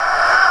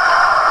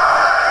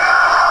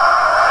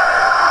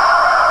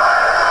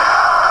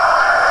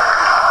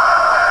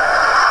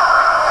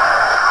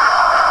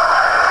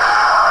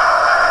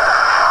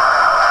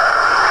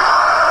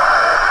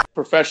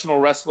professional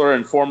wrestler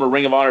and former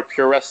Ring of Honor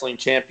Pure Wrestling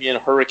champion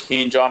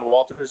Hurricane John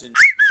Walters.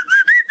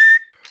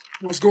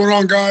 What's going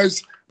on,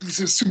 guys?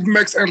 This is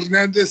Supermax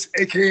Hernandez,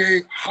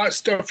 a.k.a. Hot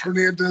Stuff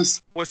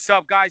Hernandez. What's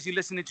up, guys? You're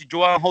listening to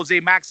Joel Jose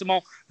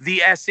Maximo,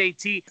 the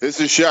SAT. This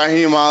is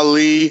Shaheem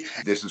Ali.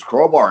 This is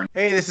Crowbar.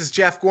 Hey, this is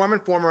Jeff Gorman,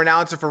 former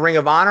announcer for Ring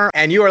of Honor,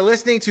 and you are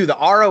listening to the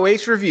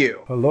ROH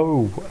Review.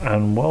 Hello,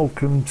 and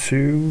welcome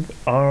to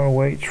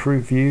ROH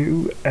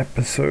Review,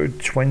 episode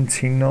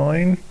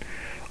 29.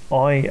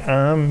 I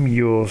am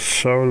your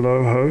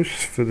solo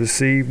host for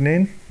this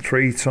evening,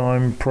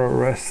 three-time pro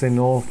wrestling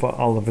author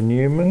Oliver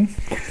Newman.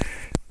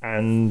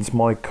 And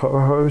my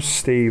co-host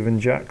Stephen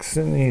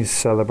Jackson is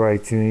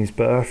celebrating his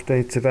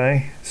birthday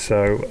today,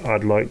 so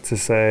I'd like to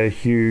say a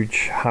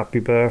huge happy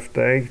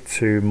birthday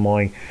to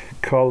my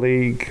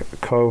colleague,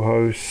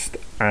 co-host,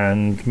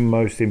 and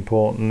most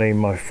importantly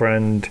my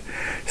friend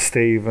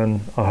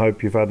Stephen. I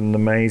hope you've had an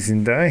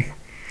amazing day,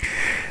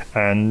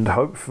 and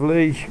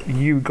hopefully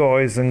you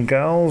guys and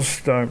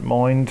gals don't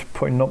mind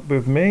putting up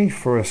with me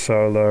for a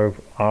solo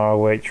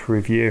ROH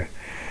review.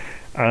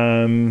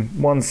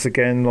 Once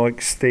again,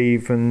 like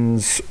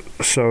Stephen's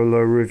solo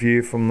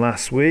review from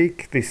last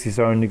week, this is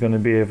only going to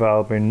be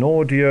available in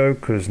audio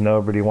because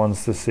nobody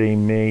wants to see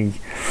me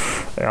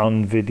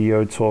on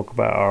video talk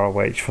about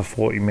ROH for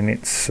 40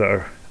 minutes.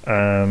 So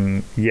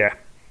yeah,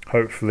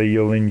 hopefully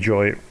you'll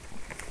enjoy it.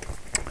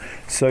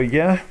 So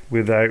yeah,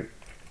 without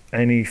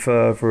any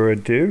further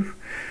ado,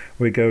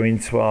 we go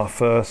into our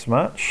first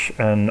match,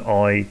 and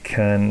I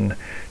can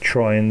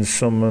try and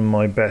summon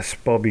my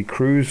best Bobby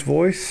Cruise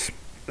voice.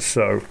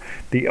 So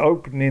the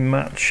opening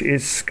match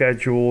is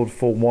scheduled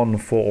for 1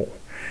 fall,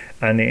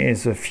 and it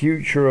is a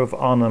Future of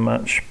Honor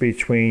match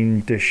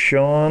between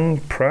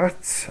Deshaun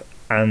Pratt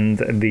and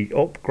the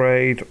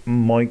Upgrade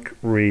Mike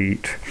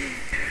Reed.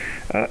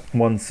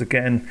 Once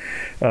again,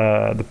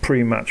 the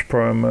pre-match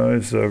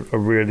promos are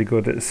really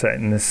good at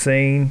setting the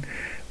scene.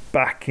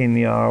 Back in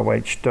the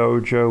ROH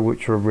dojo,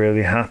 which we're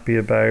really happy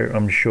about.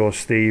 I'm sure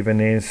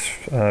Stephen is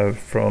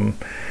from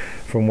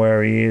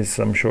where he is.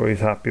 I'm sure he's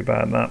happy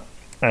about that.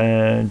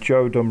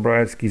 Joe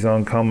Dombrowski's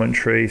on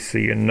commentary, so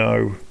you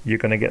know you're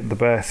going to get the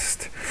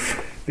best.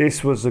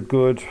 This was a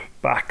good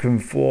back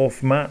and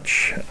forth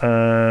match.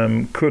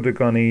 Could have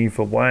gone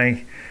either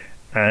way,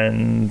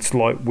 and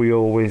like we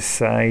always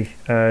say,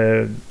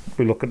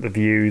 we look at the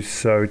views.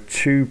 So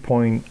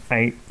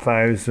 2.8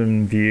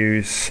 thousand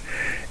views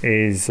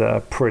is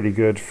pretty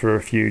good for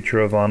a Future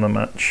of Honor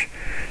match.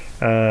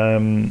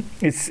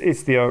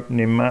 It's the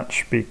opening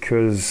match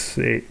because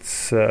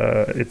it's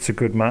a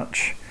good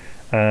match.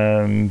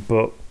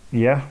 But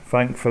yeah,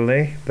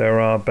 thankfully there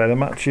are better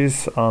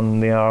matches on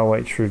the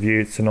ROH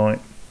review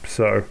tonight.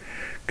 So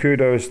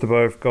kudos to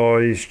both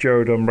guys.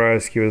 Joe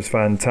Dombrowski was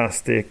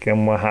fantastic,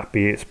 and we're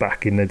happy it's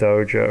back in the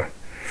dojo.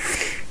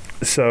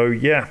 So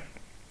yeah,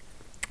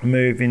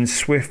 moving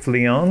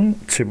swiftly on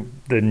to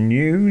the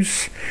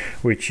news,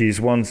 which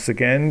is once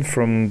again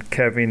from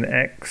Kevin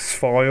X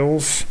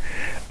Files.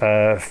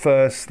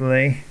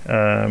 Firstly,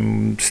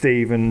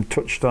 Stephen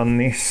touched on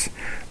this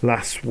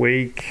last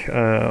week.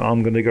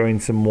 I'm going to go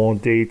into more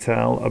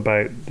detail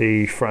about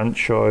the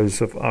franchise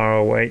of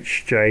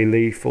ROH, Jay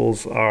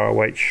Lethal's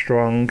ROH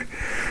Strong.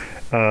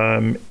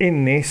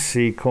 In this,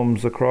 he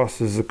comes across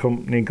as a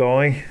company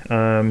guy,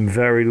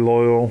 very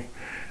loyal.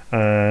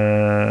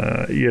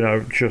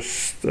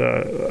 Just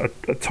a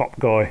top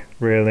guy,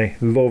 really.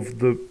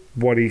 Loved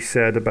what he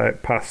said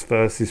about past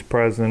versus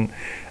present,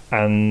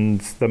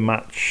 and the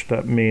match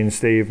that me and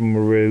Stephen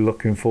were really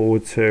looking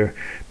forward to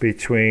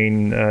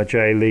between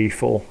Jay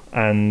Lethal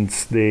and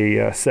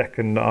the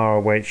second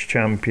ROH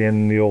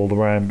champion, the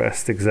all-around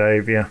best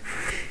Xavier.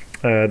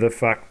 The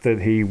fact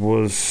that he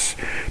was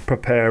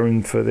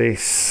preparing for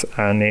this,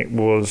 and it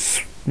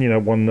was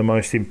one of the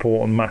most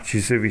important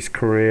matches of his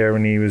career,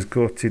 and he was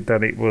gutted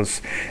that it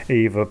was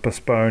either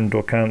postponed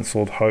or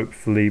cancelled.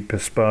 Hopefully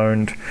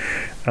postponed.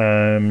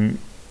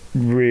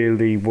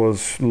 Really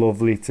was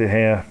lovely to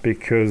hear,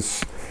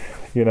 because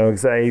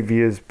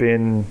Xavier's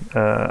been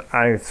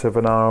out of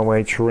an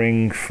ROH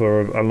ring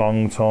for a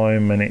long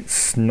time, and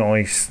it's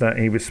nice that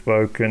he was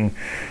spoken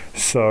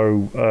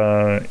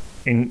so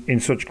in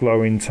such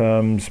glowing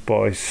terms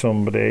by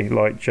somebody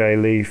like Jay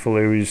Lethal,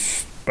 who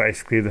is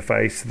basically the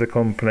face of the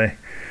company.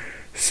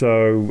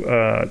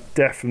 So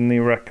definitely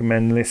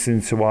recommend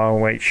listening to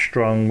ROH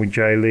Strong with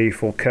Jay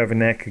Lethal.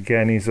 Kevin Eck,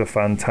 again, is a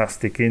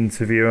fantastic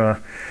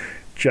interviewer.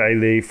 Jay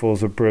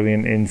Lethal's a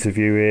brilliant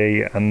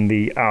interviewee, and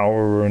the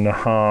hour and a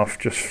half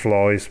just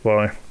flies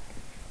by.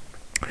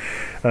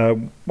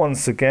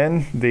 Once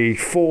again, the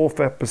fourth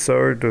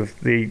episode of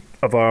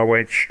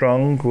ROH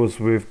Strong was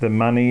with the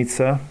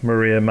Man-Eater,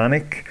 Maria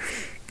Manick.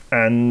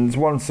 And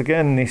once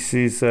again, this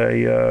is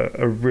a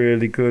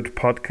really good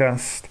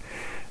podcast.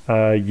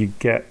 You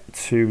get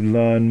to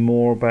learn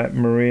more about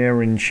Maria,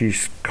 and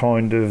she's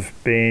kind of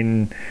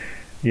been,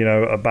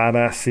 a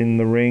badass in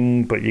the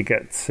ring, but you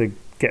get to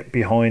get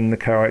behind the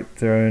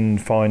character and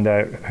find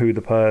out who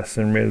the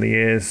person really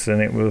is.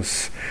 And it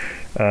was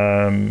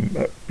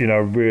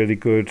Really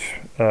good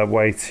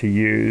way to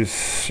use,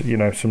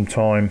 some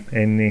time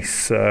in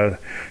this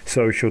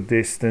social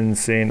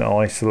distancing,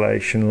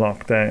 isolation,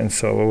 lockdown.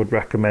 So I would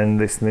recommend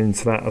listening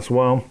to that as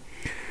well.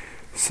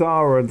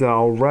 Sara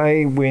Del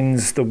Rey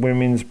wins the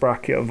women's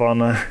bracket of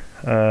honor,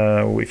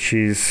 which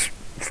is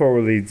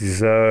thoroughly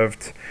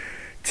deserved.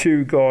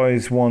 Two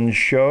Guys One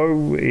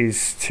Show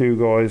is Two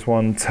Guys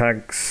One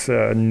Tag's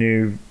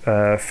new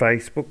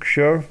Facebook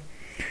show.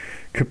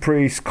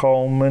 Caprice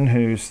Coleman,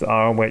 who's the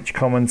ROH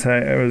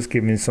commentator, is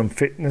giving some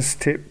fitness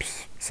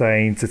tips,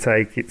 saying to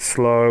take it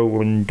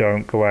slow and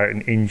don't go out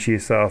and injure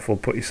yourself or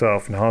put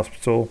yourself in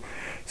hospital.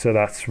 So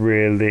that's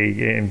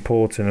really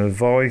important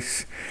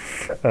advice.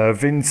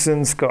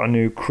 Vincent's got a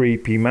new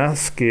creepy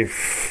mask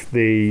if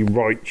the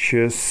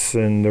Righteous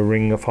and the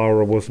Ring of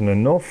Horror wasn't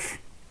enough.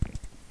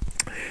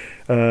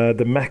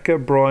 The Mecca,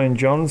 Brian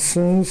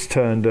Johnson's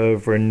turned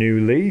over a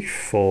new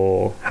leaf,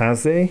 or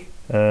has he?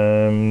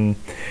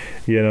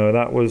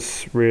 That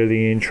was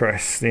really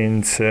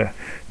interesting to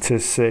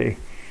see.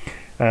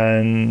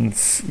 And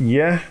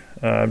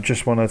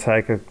just want to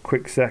take a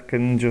quick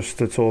second just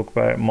to talk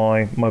about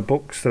my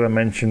books that I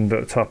mentioned at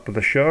the top of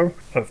the show.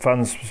 A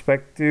Fan's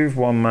Perspective,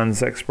 One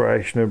Man's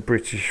Exploration of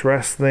British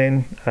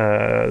Wrestling.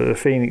 The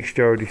Phoenix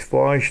Jody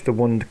Fleisch, the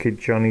Wonder Kid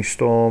Johnny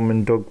Storm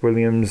and Doug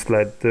Williams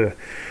led the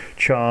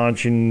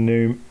charge in the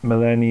new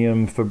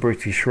millennium for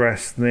British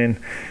wrestling.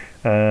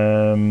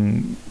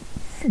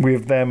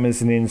 With them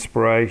as an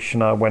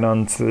inspiration, I went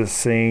onto the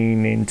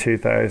scene in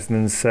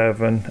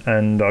 2007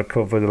 and I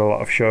covered a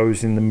lot of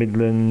shows in the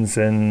Midlands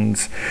and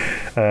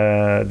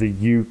the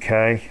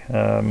UK,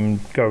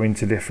 going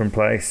to different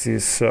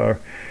places. So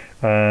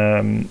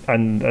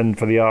and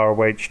for the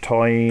ROH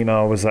tie-in,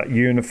 I was at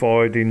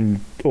Unified in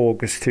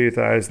August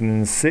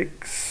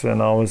 2006,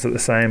 and I was at the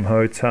same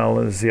hotel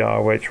as the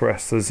ROH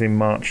wrestlers in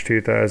March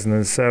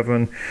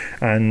 2007,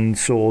 and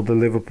saw the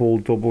Liverpool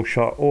double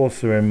shot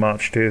also in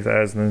March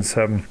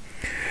 2007.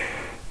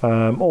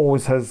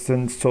 Always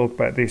hesitant to talk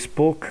about this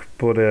book,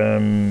 but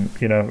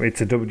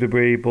it's a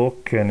WWE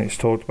book and it's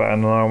talked about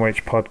in an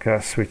ROH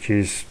podcast, which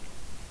is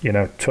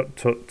tut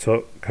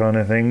kind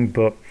of thing.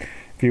 But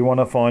if you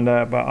want to find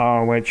out about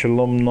ROH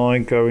alumni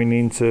going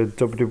into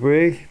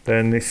WWE,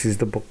 then this is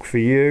the book for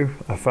you.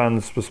 A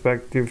Fan's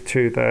Perspective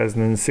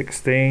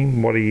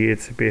 2016. What a year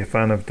to be a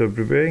fan of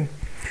WWE.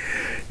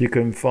 You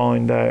can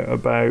find out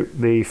about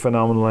the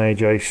phenomenal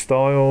AJ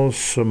Styles,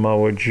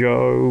 Samoa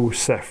Joe,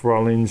 Seth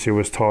Rollins, who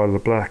was Tyler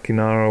Black in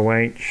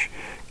ROH,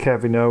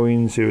 Kevin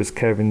Owens, who was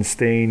Kevin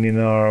Steen in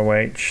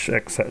ROH,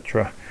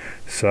 etc.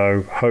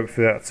 So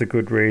hopefully that's a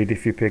good read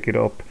if you pick it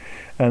up.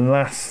 And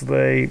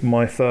lastly,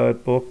 my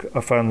third book,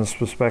 A Fan's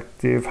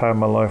Perspective, How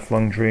My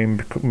Lifelong Dream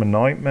Became a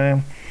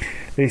Nightmare.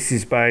 This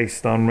is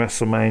based on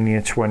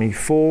WrestleMania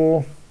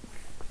 24.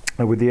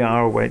 With the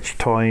ROH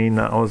tie-in,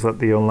 I was at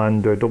the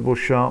Orlando double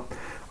shot.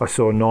 I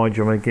saw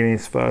Nigel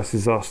McGuinness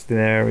versus Austin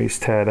Aries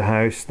tear the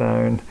house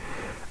down.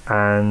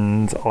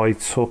 And I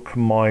took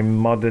my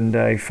modern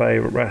day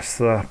favourite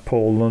wrestler,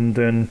 Paul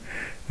London,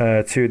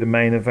 to the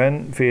main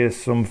event via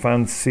some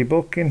fantasy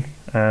booking.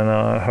 And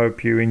I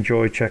hope you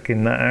enjoy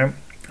checking that out.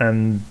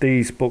 And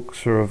these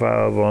books are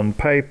available on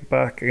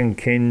paperback and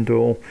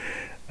Kindle.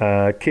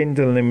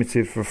 Kindle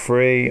Limited for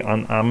free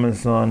on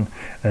Amazon,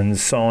 and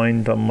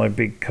signed on my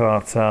Big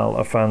Cartel,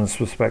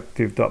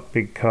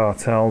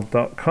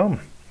 afansperspective.bigcartel.com.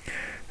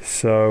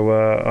 So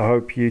I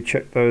hope you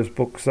check those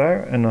books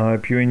out, and I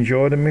hope you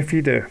enjoy them if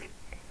you do.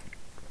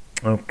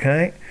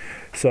 Okay,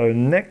 so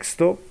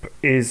next up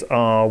is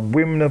our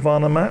Women of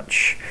Honor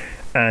match,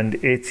 and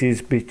it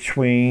is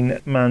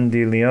between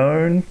Mandy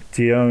Leon,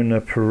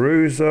 Deonna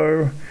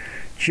Purrazzo,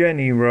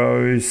 Jenny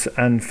Rose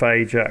and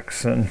Faye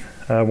Jackson.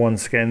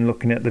 Once again,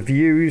 looking at the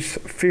views,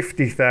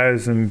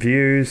 50,000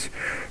 views.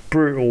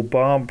 Brutal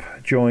Bob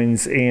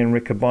joins Ian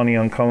Riccaboni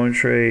on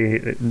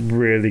commentary.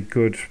 Really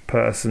good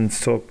person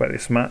to talk about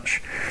this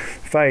match.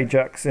 Faye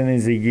Jackson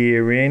is a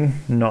year in,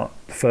 not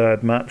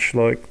third match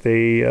like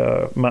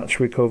the match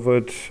we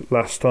covered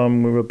last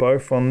time we were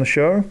both on the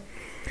show.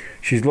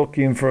 She's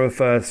looking for her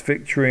first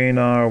victory in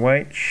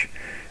ROH.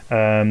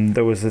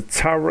 There was a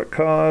tarot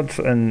card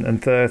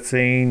and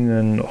 13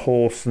 and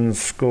Horse and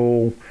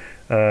Skull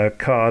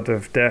card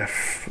of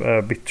death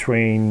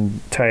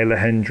between Taylor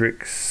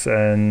Hendricks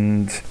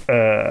and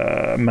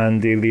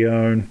Mandy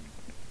Leon.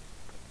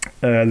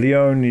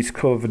 Leon is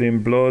covered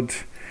in blood.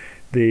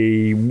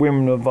 The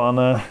Women of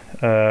Honor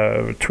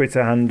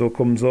Twitter handle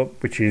comes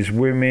up, which is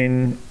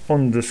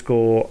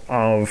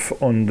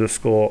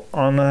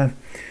women_of_honor.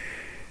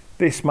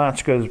 This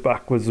match goes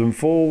backwards and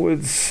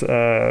forwards.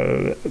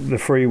 The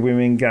three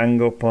women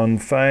gang up on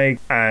Faye,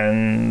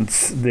 and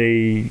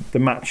the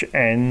match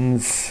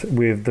ends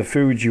with the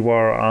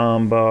Fujiwara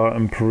armbar,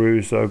 and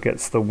Purrazzo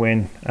gets the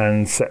win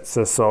and sets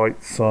her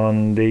sights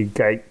on the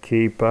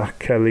gatekeeper,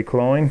 Kelly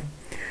Klein.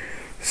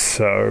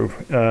 So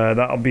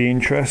that'll be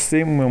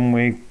interesting when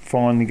we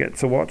finally get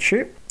to watch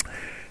it.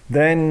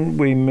 Then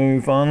we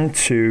move on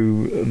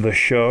to the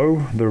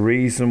show, the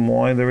reason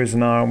why there is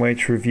an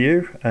ROH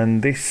review,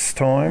 and this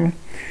time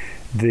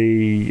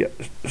The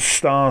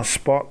star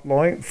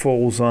spotlight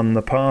falls on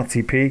the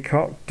party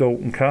peacock,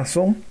 Dalton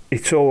Castle. He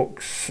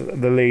talks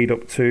the lead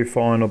up to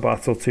Final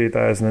Battle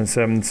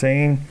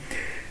 2017.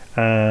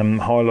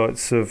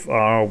 Highlights of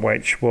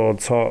ROH World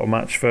Title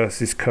match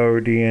versus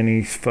Cody and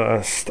his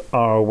first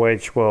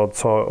ROH World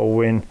Title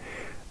win.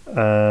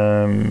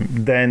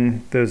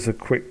 Then there's a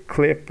quick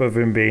clip of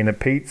him being a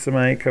pizza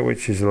maker,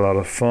 which is a lot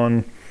of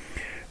fun.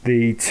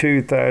 The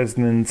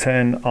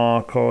 2010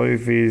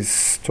 archive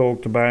is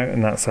talked about,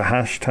 and that's a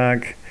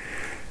hashtag.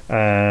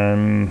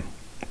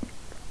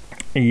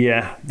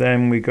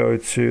 Then we go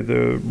to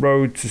the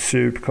Road to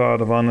Supercard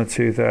of Honor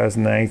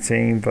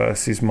 2018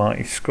 versus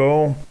Marty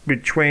Scurll.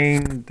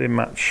 Between the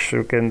match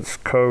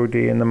against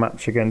Cody and the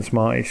match against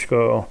Marty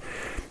Scurll,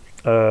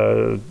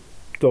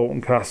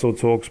 Dalton Castle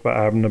talks about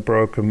having a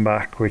broken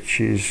back, which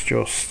is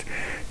just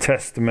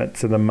testament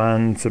to the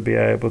man to be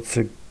able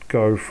to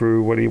go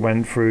through what he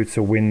went through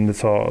to win the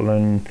title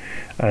and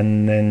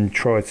then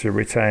try to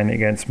retain it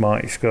against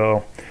Marty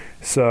Scurll.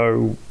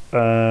 So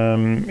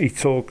he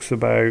talks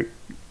about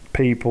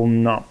people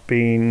not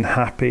being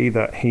happy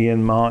that he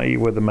and Marty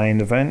were the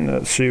main event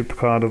at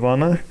Supercard of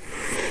Honor,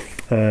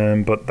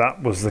 but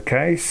that was the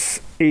case.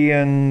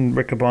 Ian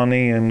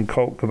Riccaboni and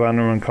Colt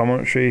Cabana on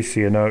commentary, so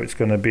you know it's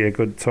going to be a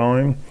good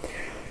time.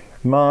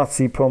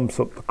 Marty pumps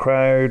up the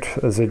crowd.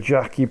 There's a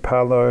Jackie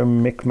Pallo,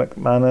 Mick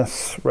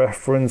McManus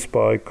reference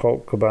by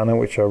Colt Cabana,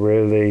 which I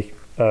really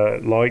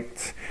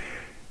liked.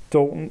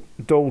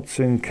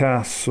 Dalton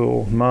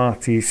Castle,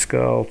 Marty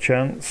Scurll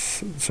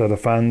chants, so the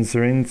fans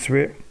are into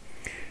it.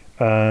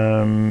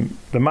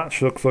 The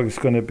match looks like it's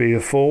going to be a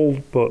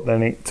fall, but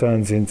then it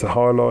turns into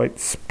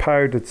highlights.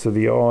 Powder to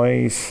the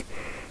eyes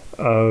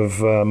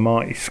of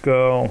Marty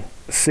Scurll.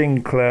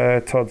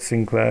 Todd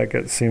Sinclair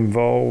gets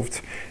involved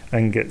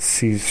and gets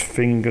his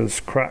fingers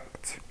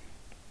cracked.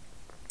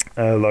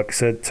 Like I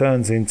said,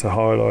 turns into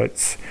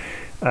highlights,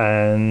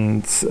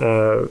 and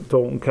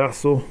Dalton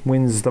Castle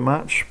wins the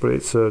match, but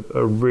it's a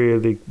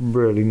really,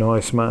 really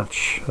nice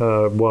match,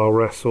 well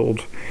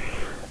wrestled.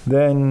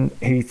 Then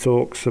he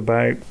talks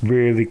about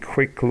really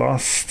quick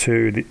loss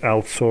to the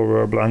El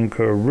Toro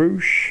Blanco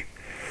Rouge.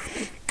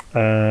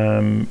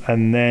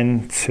 And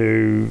then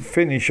to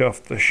finish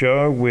off the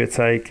show, we're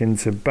taken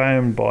to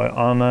Bound by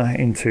Honor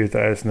in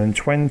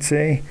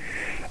 2020,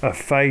 a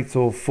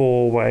fatal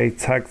four-way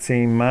tag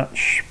team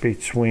match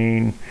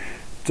between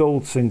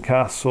Dalton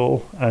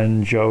Castle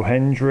and Joe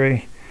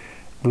Hendry,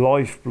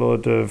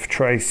 lifeblood of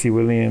Tracy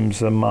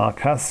Williams and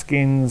Mark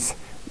Haskins,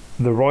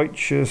 The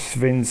Righteous,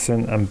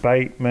 Vincent and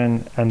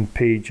Bateman, and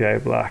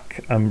PJ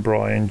Black and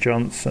Brian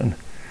Johnson.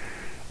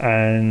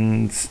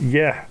 And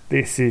yeah,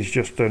 this is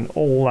just an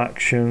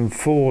all-action,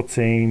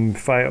 four-team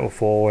fatal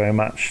four-way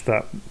match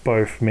that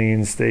both me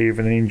and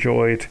Stephen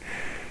enjoyed.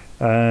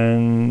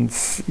 And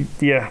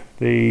yeah,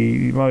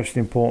 the most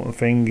important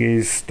thing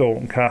is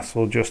Dalton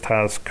Castle just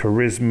has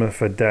charisma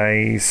for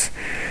days.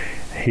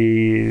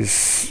 He's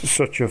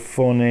such a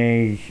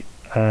funny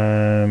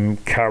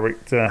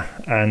character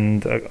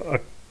and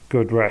a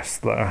good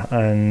wrestler,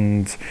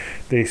 and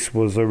this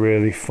was a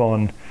really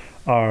fun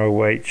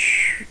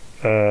ROH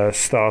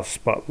star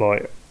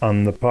spotlight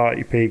on the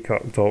Party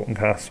Peacock Dalton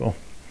Castle.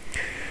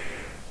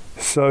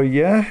 So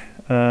yeah,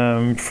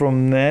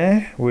 from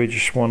there we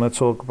just want to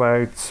talk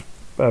about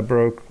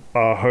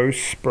our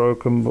hosts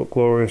Broken But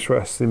Glorious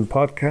Wrestling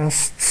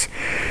Podcasts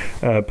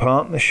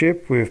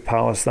partnership with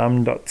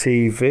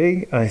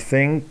powerslam.tv. I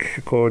think,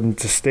 according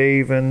to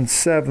Stephen,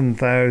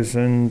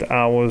 7,000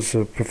 hours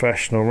of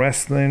professional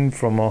wrestling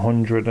from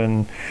 100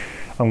 and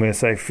I'm going to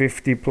say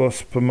 50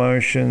 plus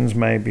promotions,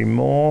 maybe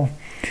more.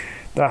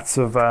 That's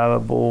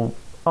available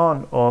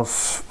on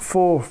us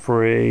for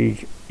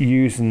free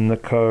using the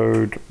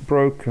code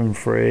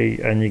BROKENFREE,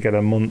 and you get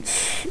a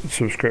month's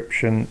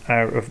subscription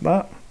out of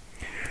that.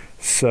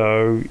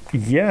 So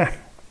yeah,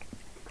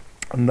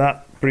 and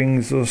that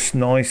brings us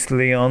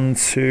nicely on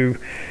to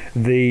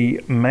the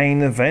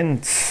main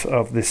event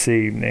of this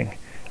evening,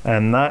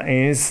 and that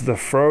is the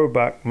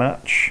throwback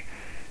match.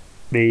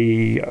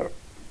 The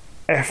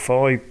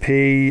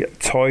FIP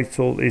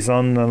title is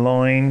on the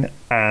line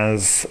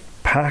as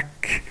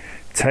Pac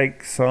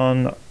takes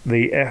on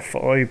the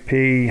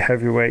FIP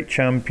heavyweight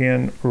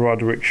champion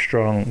Roderick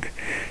Strong,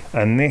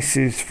 and this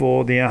is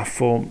for the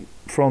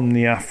from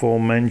the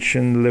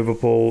aforementioned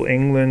Liverpool,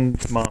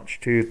 England, March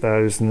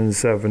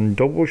 2007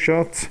 double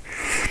shot.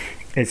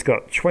 It's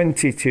got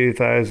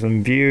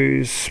 22,000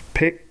 views.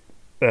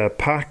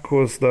 Pac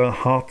was the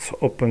hot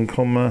up and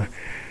comer.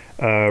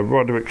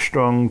 Roderick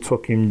Strong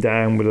took him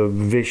down with a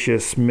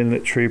vicious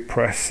military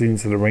press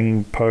into the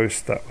ring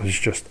post that was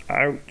just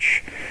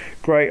ouch.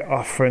 Great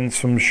offense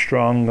from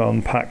Strong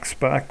on Pac's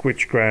back,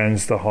 which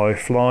grounds the high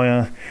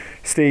flyer.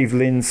 Steve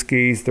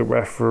Linsky's the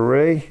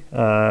referee.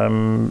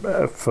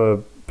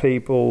 For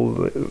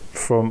people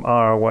from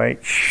ROH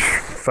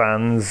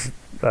fans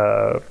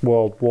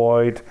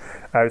worldwide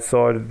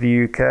outside of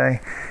the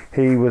UK,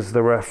 he was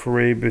the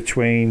referee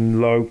between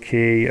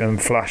Low-Ki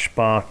and Flash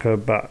Barker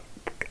back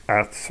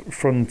at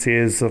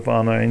Frontiers of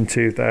Honor in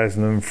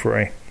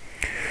 2003.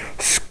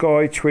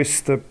 Sky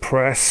Twister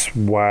Press,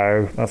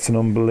 wow, that's an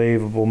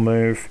unbelievable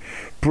move.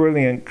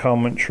 Brilliant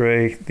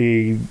commentary.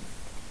 The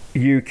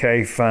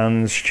UK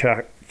fans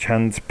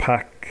chant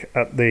Pac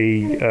at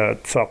the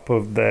top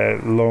of their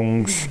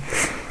lungs.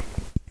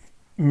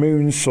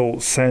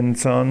 Moonsault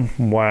senton,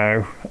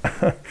 wow.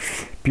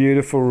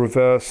 Beautiful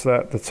reverse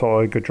that, the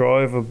Tiger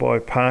Driver by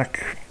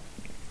Pac.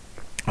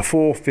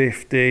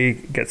 450,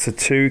 gets a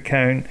 2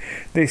 count.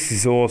 This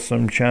is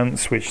awesome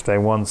chance, which they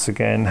once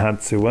again had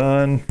to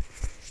earn.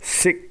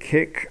 Sick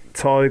kick,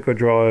 Tiger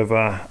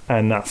Driver,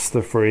 and that's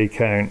the 3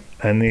 count.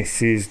 And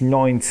this is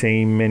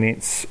 19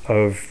 minutes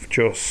of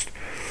just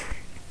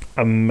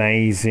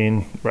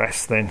amazing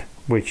wrestling,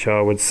 which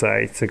I would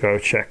say to go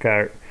check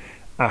out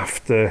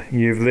after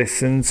you've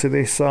listened to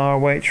this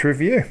ROH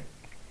review.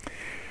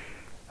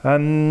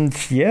 And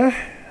yeah,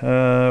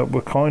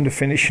 we're kind of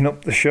finishing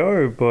up the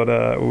show,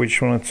 but we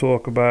just want to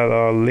talk about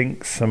our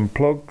links and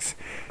plugs.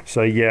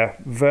 So yeah,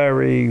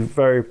 very,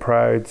 very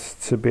proud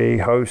to be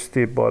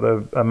hosted by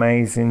the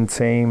amazing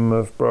team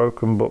of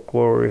Broken But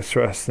Glorious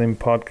Wrestling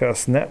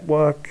Podcast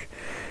Network.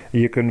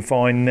 You can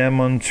find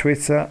them on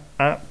Twitter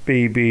at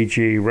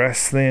BBG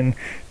Wrestling,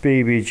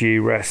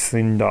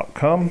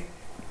 bbgwrestling.com.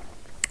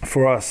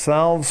 For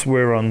ourselves,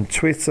 we're on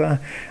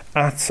Twitter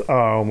at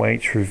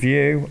ROH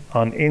Review,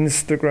 on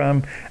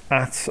Instagram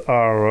at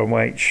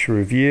ROH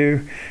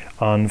Review,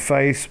 on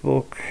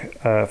Facebook,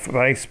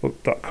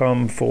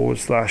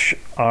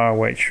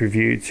 facebook.com/ROH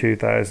Review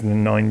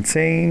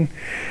 2019.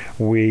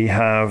 We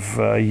have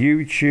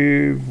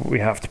YouTube. We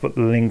have to put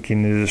the link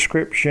in the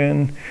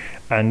description.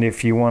 And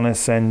if you want to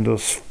send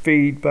us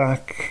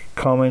feedback,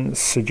 comments,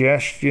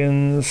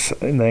 suggestions,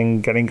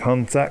 then get in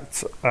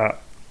contact at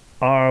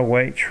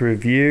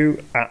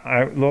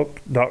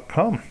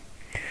rohreview@outlook.com.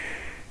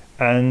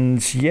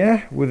 And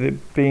yeah, with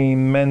it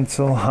being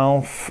Mental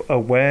Health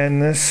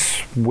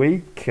Awareness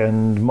Week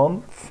and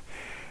Month,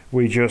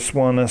 we just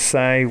want to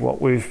say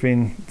what we've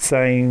been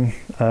saying,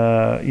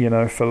 for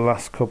the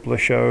last couple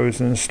of shows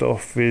and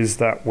stuff, is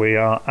that we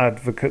are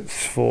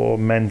advocates for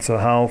mental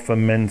health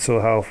and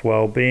mental health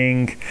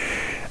well-being.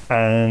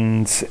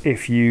 And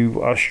if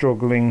you are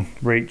struggling,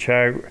 reach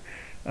out.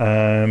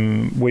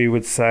 We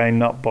would say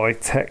not by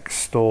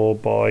text or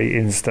by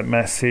instant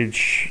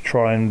message.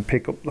 Try and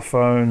pick up the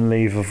phone,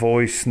 leave a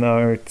voice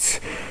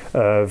note,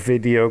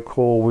 video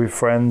call with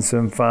friends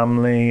and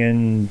family,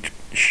 and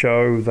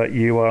show that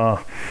you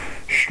are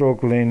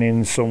struggling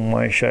in some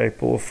way,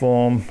 shape or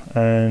form.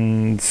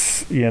 And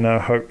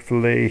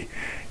hopefully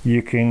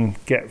you can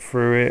get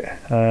through it,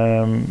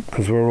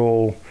 because we're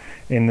all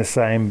in the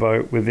same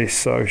boat with this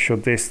social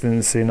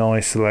distancing,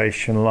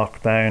 isolation,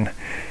 lockdown.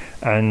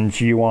 And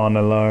you aren't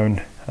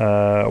alone.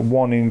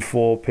 1 in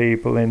 4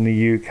 people in the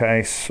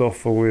UK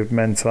suffer with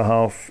mental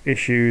health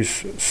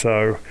issues,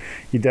 so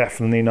you're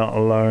definitely not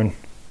alone.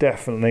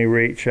 Definitely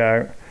reach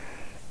out,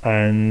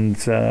 and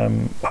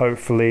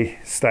hopefully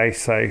stay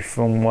safe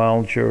and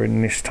well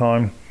during this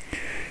time.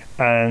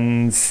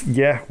 And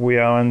yeah, we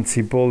are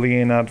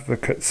anti-bullying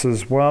advocates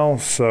as well,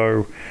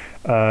 so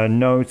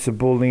no to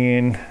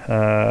bullying,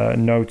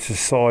 no to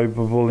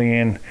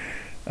cyberbullying.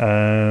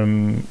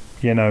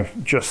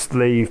 Just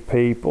leave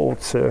people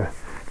to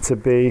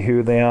be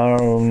who they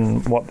are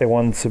and what they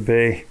want to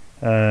be.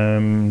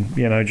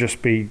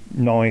 Just be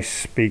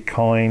nice, be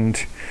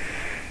kind.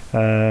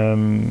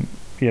 All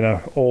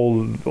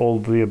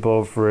the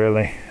above,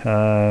 really.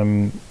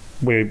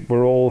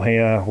 We're all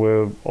here.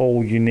 We're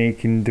all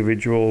unique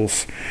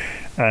individuals,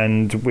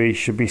 and we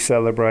should be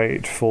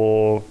celebrated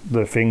for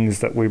the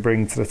things that we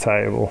bring to the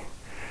table.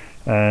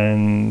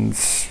 And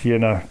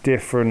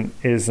different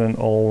isn't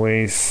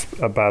always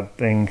a bad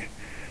thing,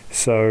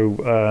 so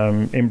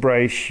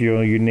embrace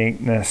your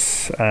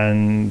uniqueness,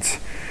 and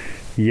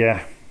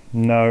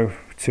no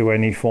to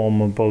any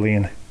form of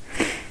bullying.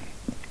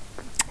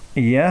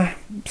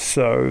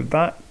 So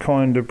that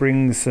kind of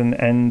brings an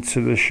end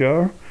to the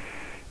show.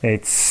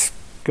 It's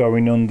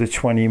going under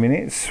 20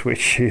 minutes,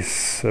 which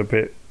is a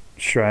bit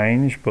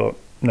strange, but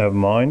never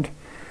mind.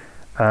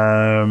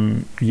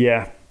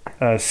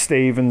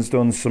 Stephen's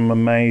done some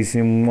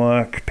amazing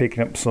work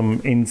picking up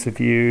some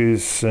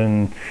interviews,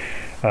 and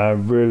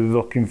really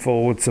looking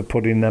forward to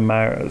putting them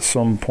out at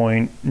some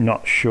point.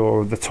 Not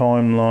sure of the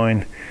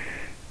timeline.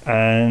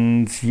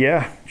 And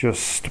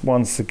just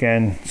once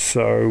again,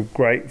 so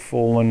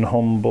grateful and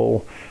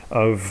humble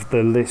of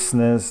the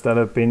listeners that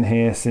have been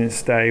here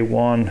since day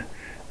one.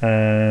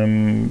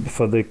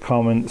 For the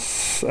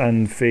comments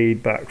and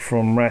feedback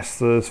from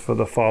wrestlers, for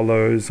the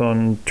follows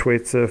on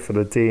Twitter, for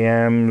the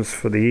DMs,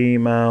 for the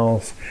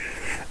emails,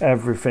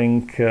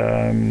 everything.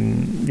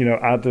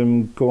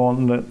 Adam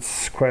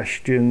Gauntlet's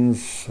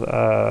questions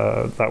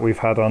that we've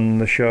had on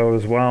the show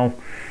as well.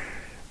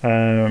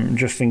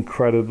 Just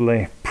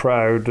incredibly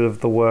proud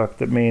of the work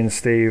that me and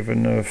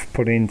Stephen have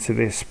put into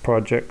this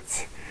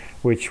project,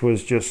 which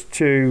was just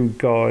 2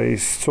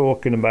 guys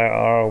talking about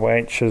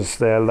ROH as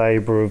their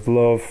labour of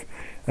love.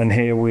 And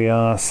here we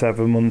are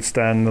 7 months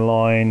down the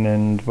line,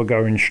 and we're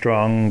going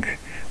strong.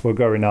 We're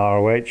going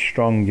ROH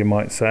strong, you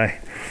might say.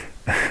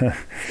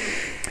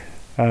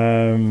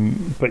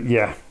 But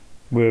yeah,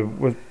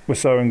 we're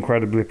so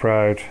incredibly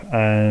proud,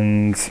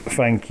 and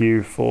thank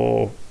you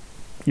for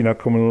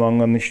coming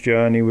along on this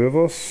journey with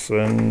us.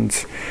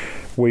 And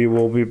we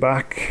will be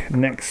back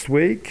next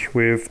week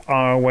with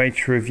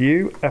ROH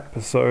Review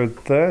episode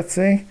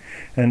 30.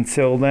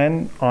 Until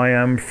then, I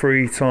am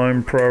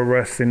Three-time Pro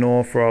Wrestling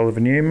author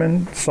Oliver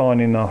Newman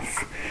signing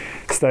off.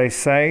 Stay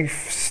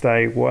safe,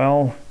 stay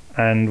well,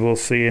 and we'll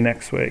see you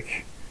next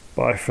week.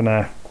 Bye for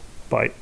now. Bye.